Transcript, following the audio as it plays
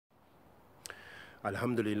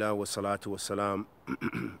Alhamdulillah wa salatu wa salam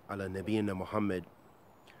ala nabiyyina Muhammad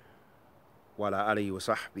wa ala alihi wa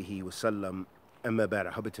sahbihi wa sallam. Amma ba'd,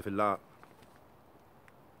 habibti fillah.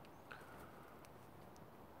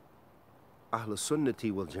 Ahl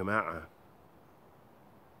sunnati wal jama'ah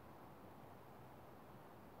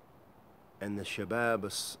and the shabab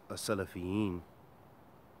as-salafiyin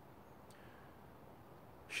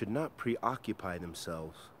should not preoccupy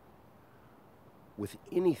themselves with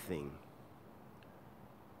anything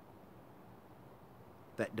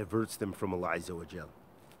that diverts them from Allah Azza wa Jal.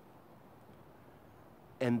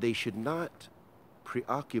 And they should not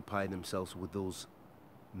preoccupy themselves with those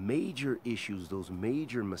major issues, those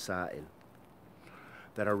major masail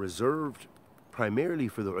that are reserved primarily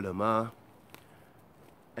for the ulama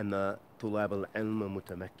and the tulab al-ilm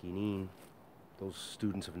mutamakkinin, those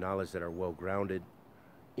students of knowledge that are well grounded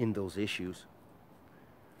in those issues,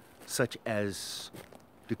 such as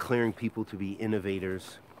declaring people to be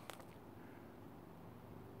innovators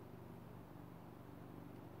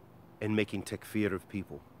and making takfir of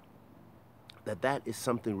people. That is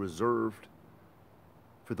something reserved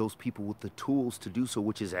for those people with the tools to do so,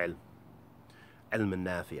 which is ilm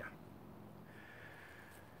al-nafi'ah.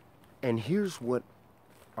 And here's what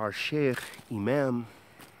our Shaykh Imam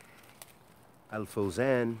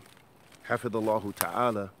al-Fawzaan, hafidhullah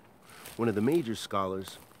ta'ala, one of the major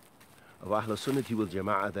scholars of Ahl Sunnati wal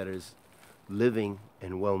Jama'ah that is living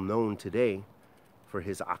and well known today for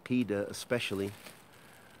his aqeedah especially,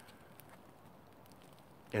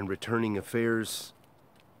 and returning affairs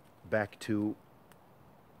back to,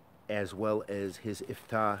 as well as his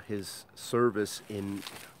iftah, his service in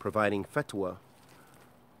providing fatwa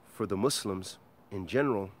for the Muslims in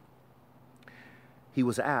general. He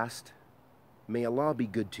was asked, "May Allah be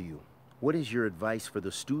good to you. What is your advice for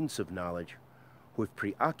the students of knowledge who have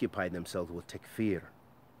preoccupied themselves with takfir,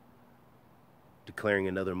 declaring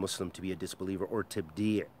another Muslim to be a disbeliever, or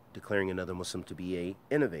tabdi', declaring another Muslim to be an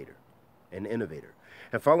innovator,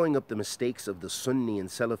 and following up the mistakes of the Sunni and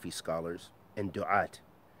Salafi scholars and du'at,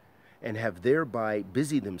 and have thereby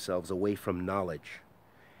busied themselves away from knowledge,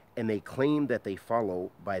 and they claim that they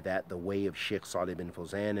follow by that the way of Sheikh Salih bin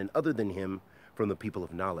Fawzan and other than him from the people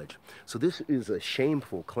of knowledge." So this is a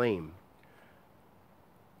shameful claim,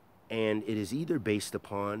 and it is either based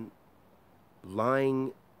upon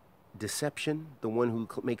lying deception, the one who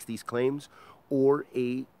makes these claims, or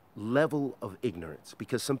a level of ignorance,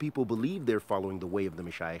 because some people believe they're following the way of the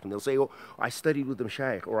Mashayikh, and they'll say, "Oh, I studied with the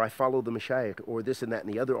Mashayikh," or "I follow the Mashayikh," or this and that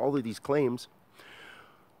and the other, all of these claims.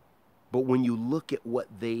 But when you look at what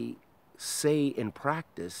they say in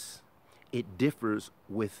practice, it differs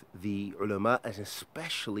with the ulama, and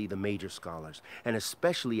especially the major scholars, and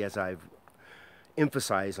especially, as I've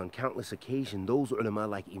emphasized on countless occasions, those ulama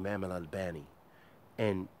like Imam al-Albani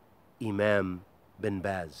and Imam bin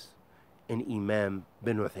Baz and Imam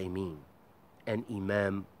bin Uthaymeen and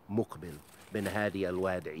Imam Muqbil bin Hadi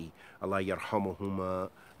al-Wadi'i, Allah yarhamuhum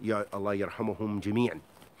jami'an,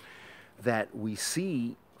 that we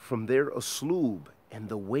see from their usloob and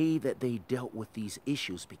the way that they dealt with these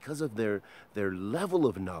issues, because of their level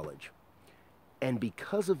of knowledge and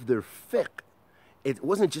because of their fiqh. It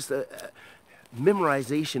wasn't just a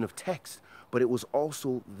memorization of text, but it was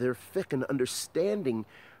also their fiqh and understanding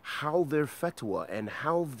how their fatwa and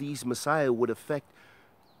how these masail would affect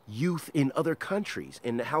youth in other countries,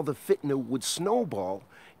 and how the fitna would snowball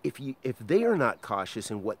if they are not cautious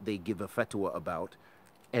in what they give a fatwa about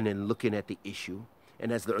and in looking at the issue.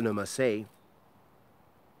 And as the ulama say,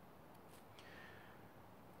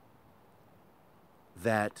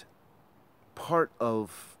 that part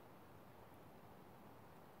of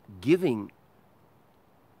giving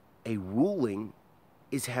a ruling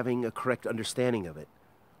is having a correct understanding of it.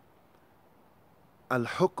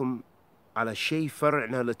 Al-hukm ala shay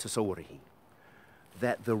far'na li tasawwurihi,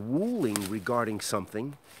 that the ruling regarding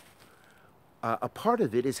something, a part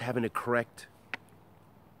of it is having a correct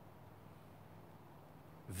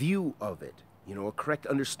view of it, a correct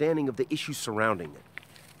understanding of the issues surrounding it.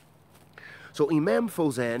 So Imam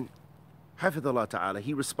Fawzan, hafidhullah ta'ala,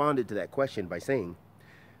 he responded to that question by saying,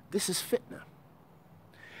 "This is fitna,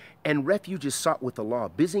 and refuge is sought with Allah,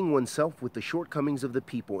 busying oneself with the shortcomings of the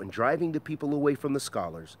people and driving the people away from the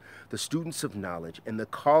scholars, the students of knowledge, and the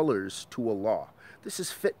callers to Allah. This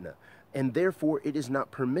is fitna, and therefore it is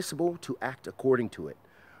not permissible to act according to it,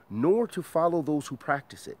 nor to follow those who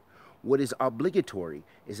practice it. What is obligatory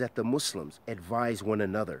is that the Muslims advise one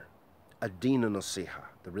another. Ad-din an-nasiha,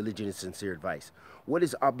 the religion is sincere advice. What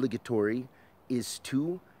is obligatory is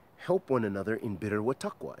to help one another in birr wa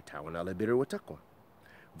taqwa, ta'awun ala birr wa taqwa,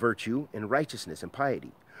 virtue and righteousness and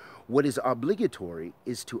piety. What is obligatory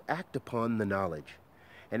is to act upon the knowledge.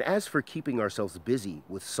 And as for keeping ourselves busy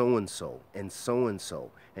with so-and-so and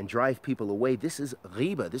so-and-so and drive people away, this is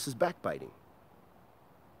ghiba, this is backbiting.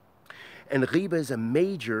 And ghiba is a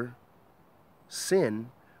major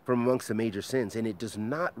sin from amongst the major sins, and it does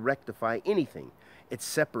not rectify anything. It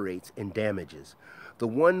separates and damages. The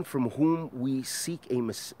one from whom we see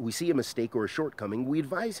a mistake or a shortcoming, we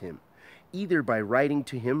advise him, either by writing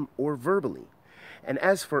to him or verbally. And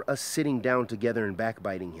as for us sitting down together and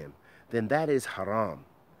backbiting him, then that is haram.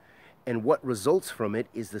 And what results from it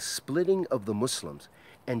is the splitting of the Muslims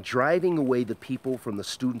and driving away the people from the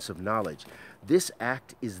students of knowledge. This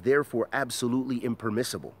act is therefore absolutely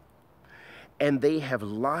impermissible. And they have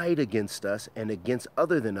lied against us and against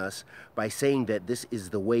other than us by saying that this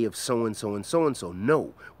is the way of so-and-so and so-and-so.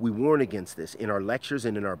 No, we warn against this in our lectures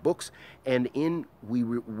and in our books, and we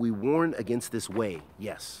warn against this way,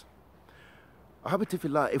 yes.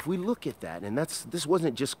 Ahabatifillah, if we look at that, and this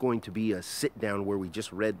wasn't just going to be a sit-down where we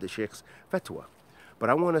just read the Sheikh's fatwa,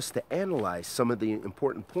 but I want us to analyze some of the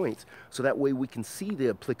important points so that way we can see the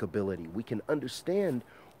applicability. We can understand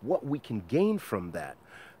what we can gain from that.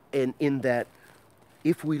 And in that,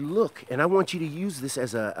 if we look, and I want you to use this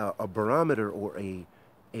as a barometer or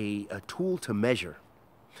a tool to measure,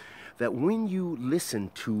 that when you listen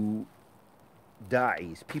to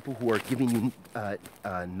da'is, people who are giving you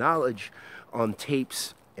knowledge on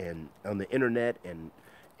tapes and on the internet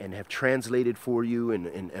and have translated for you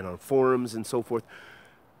and on forums and so forth,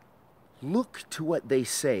 look to what they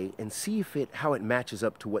say and see how it matches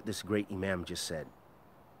up to what this great Imam just said.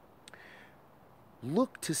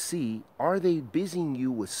 Look to see, are they busying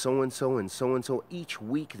you with so-and-so and so-and-so? Each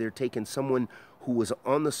week they're taking someone who was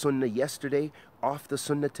on the sunnah yesterday off the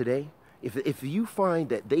sunnah today. If you find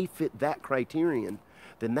that they fit that criterion,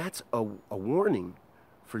 then that's a warning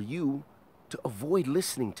for you to avoid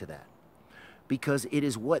listening to that. Because it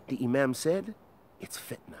is what the Imam said, it's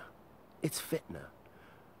fitna. It's fitna.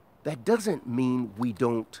 That doesn't mean we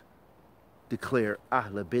don't declare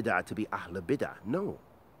Ahl Bid'ah to be Ahl Bid'ah. No.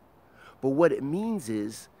 But what it means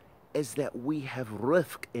is that we have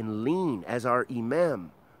rifq and lean as our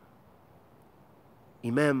Imam.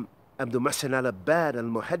 Imam Abdul Muhsin al-Abbad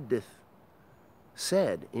al-Muhaddith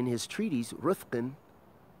said in his treatise, rifqin,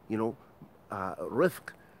 rifq,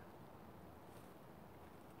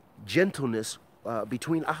 gentleness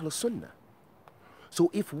between Ahl Sunnah.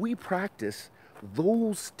 So if we practice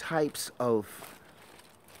those types of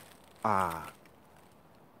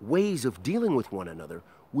ways of dealing with one another,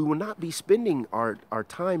 we will not be spending our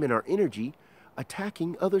time and our energy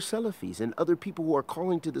attacking other Salafis and other people who are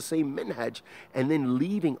calling to the same minhaj and then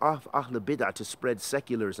leaving off Ahl Bid'ah to spread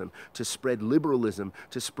secularism, to spread liberalism,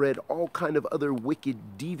 to spread all kind of other wicked,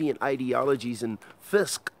 deviant ideologies and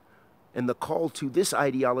fisq, and the call to this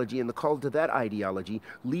ideology and the call to that ideology,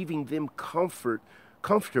 leaving them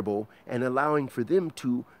comfortable and allowing for them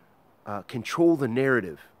to control the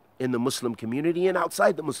narrative in the Muslim community and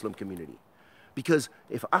outside the Muslim community. Because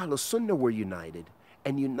if Ahl Sunnah were united,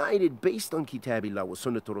 and united based on Kitabillah wa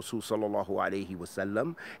Sunnatul Rasul sallallahu alayhi wa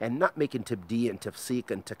sallam, and not making tabdi' and tafsiq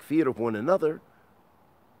and takfir of one another,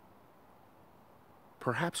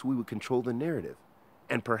 perhaps we would control the narrative.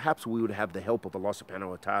 And perhaps we would have the help of Allah subhanahu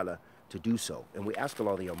wa ta'ala to do so. And we ask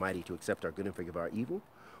Allah the Almighty to accept our good and forgive our evil.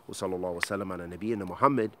 Wa sallallahu wa sallam ala nabiyyina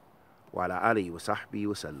Muhammad wa ala alihi wa sahbihi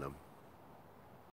wa sallam.